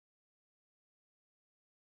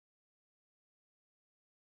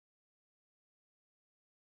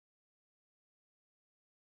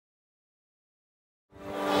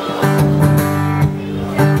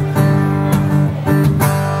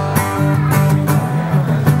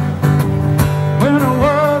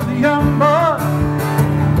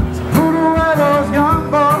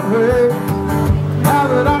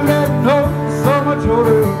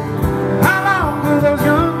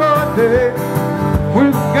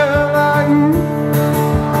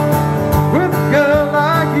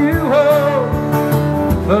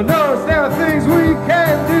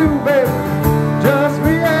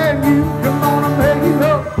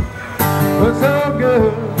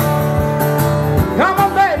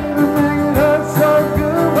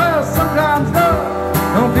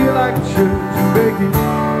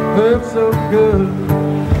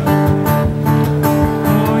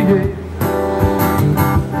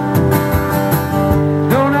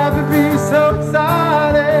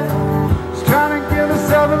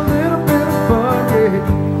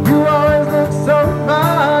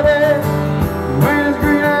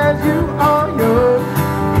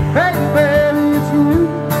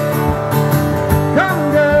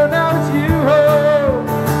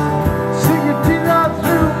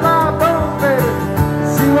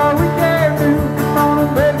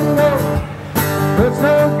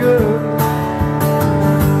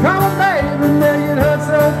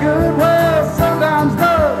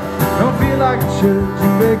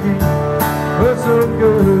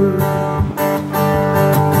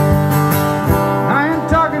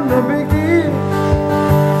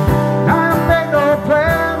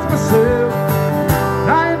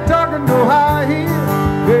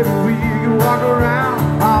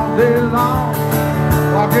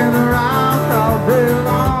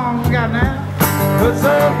hurt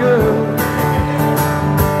so good.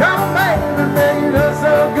 Come on, baby, make it hurt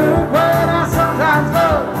so good. Well, I sometimes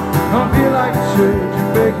love don't feel like it should. You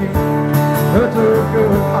make it hurt so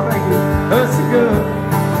good. I make it hurt so good.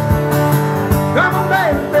 Come on,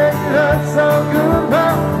 baby, make it hurt so good.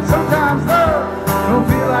 Well, sometimes love don't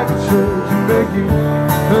feel like it should. You make it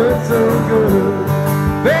hurt so good.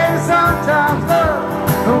 Baby, sometimes love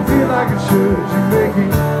don't feel like it should. You make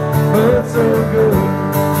it hurt so good.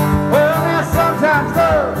 Well, now sometimes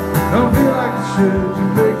love don't feel like it should. You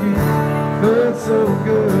make it hurt so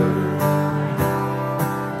good.